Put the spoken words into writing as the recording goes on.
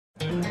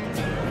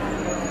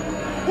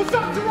What's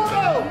up,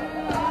 Toronto?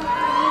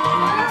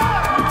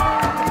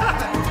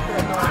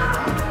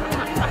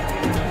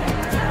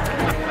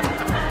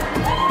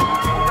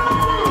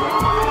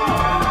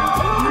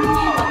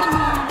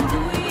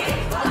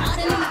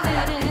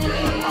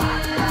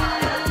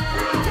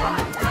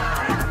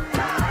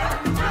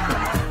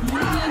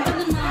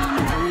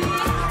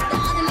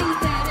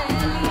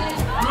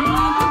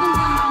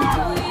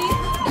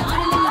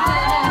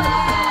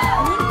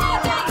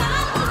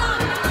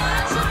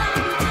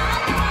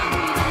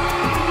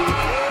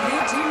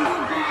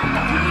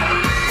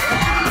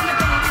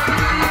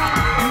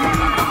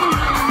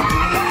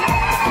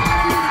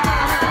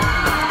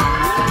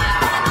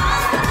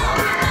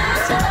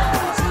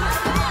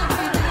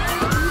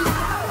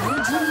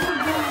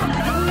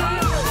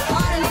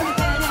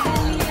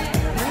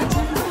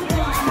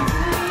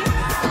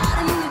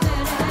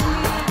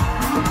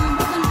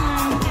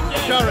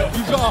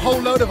 You've got a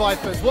whole load of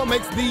IFFAs. What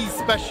makes these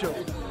special?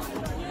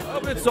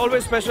 It's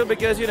always special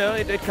because, you know,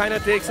 it kind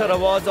of takes our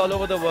awards all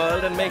over the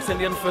world and makes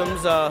Indian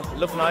films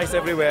look nice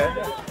everywhere.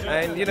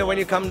 And, you know, when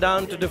you come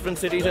down to different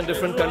cities and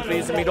different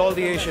countries and meet all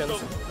the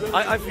Asians,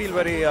 I feel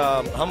very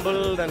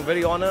humbled and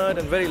very honored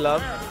and very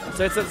loved.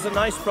 So it's a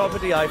nice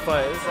property,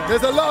 IFFA is.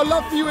 There's a lot of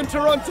love for you in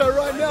Toronto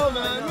right now,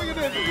 man. Look at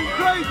this. This is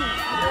crazy.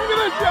 Look at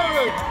this,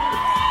 Jared.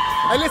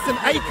 Hey, listen,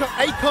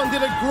 Akon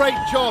did a great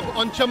job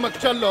on Chamak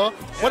Challo.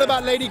 What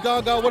about Lady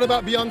Gaga? What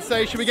about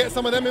Beyonce? Should we get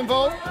some of them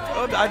involved?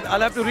 Oh,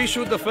 I'll have to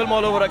reshoot the film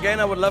all over again.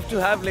 I would love to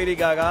have Lady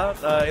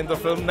Gaga in the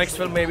film, next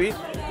film maybe.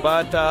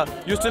 But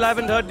you still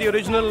haven't heard the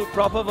original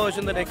proper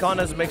version that Akon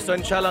has mixed. So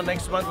inshallah,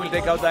 next month we'll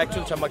take out the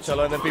actual Chamak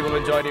Challo and then people will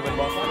enjoy it even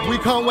more. We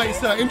can't wait,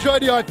 sir. Enjoy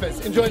the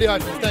IFFAs. Enjoy the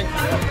IFFAs. Thank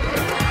you.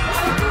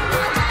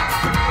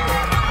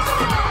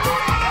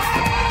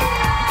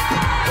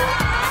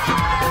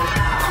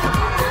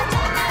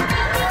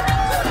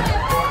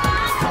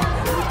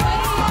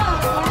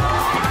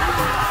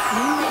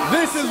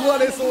 This is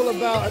what it's all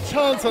about, a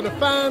chance for the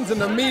fans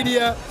and the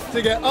media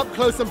to get up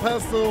close and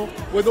personal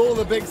with all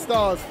the big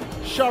stars.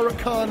 Shah Rukh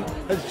Khan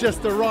has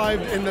just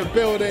arrived in the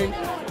building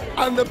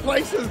and the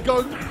place has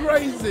gone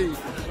crazy.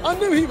 I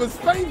knew he was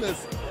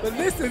famous, but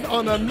this is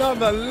on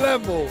another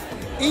level.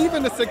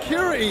 Even the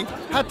security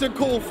had to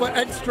call for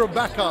extra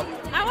backup.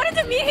 I wanted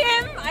to meet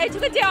him. I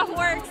took a day off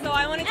work, so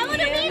I wanted to meet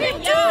him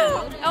too.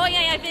 Yeah. Oh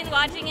yeah, I've been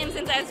watching him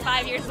since I was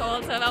 5 years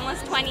old, so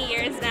almost 20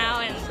 years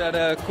now. And just had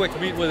a quick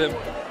meet with him.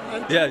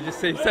 Yeah, just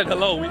said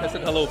hello. We just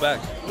said hello back.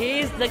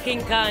 He's the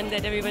King Khan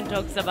that everyone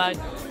talks about.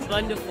 It's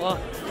wonderful.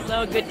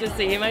 So good to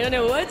see him. I don't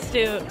know words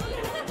to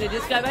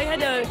describe. I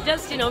had a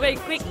very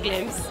quick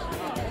glimpse.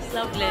 It's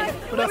lovely.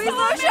 When we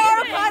saw Shah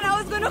Rukh Khan,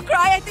 I was going to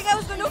cry. I think I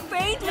was going to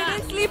faint. We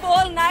didn't sleep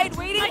all night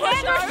waiting for Shah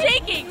Rukh. My hands were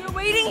shaking. We were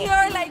waiting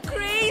here like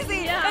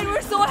crazy. Yeah. And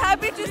we're so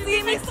happy to see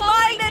him. He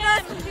smiled at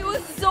us. He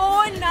was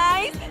so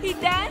nice. He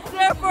danced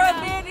there for a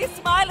bit. He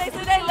smiled. I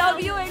said, I love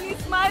you. And he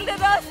smiled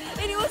at us.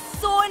 And he was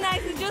so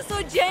nice. He's just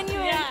so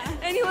genuine.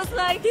 Yeah. And he was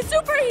like, he's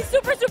super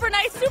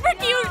nice, super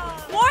cute.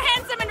 More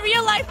handsome in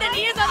real life than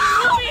he is on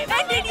the movie.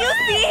 And did you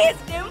see his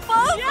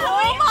dimples? Yeah,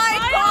 oh my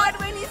God,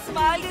 when he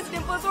smiled, his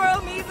dimples were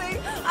amazing.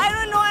 I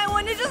don't know, I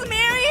want to just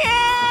marry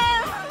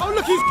him. Oh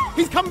look,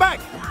 he's come back.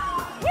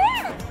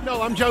 Where?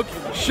 No, I'm joking.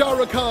 Shah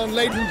Rukh Khan,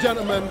 ladies and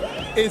gentlemen,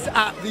 is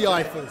at the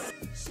IFFAs.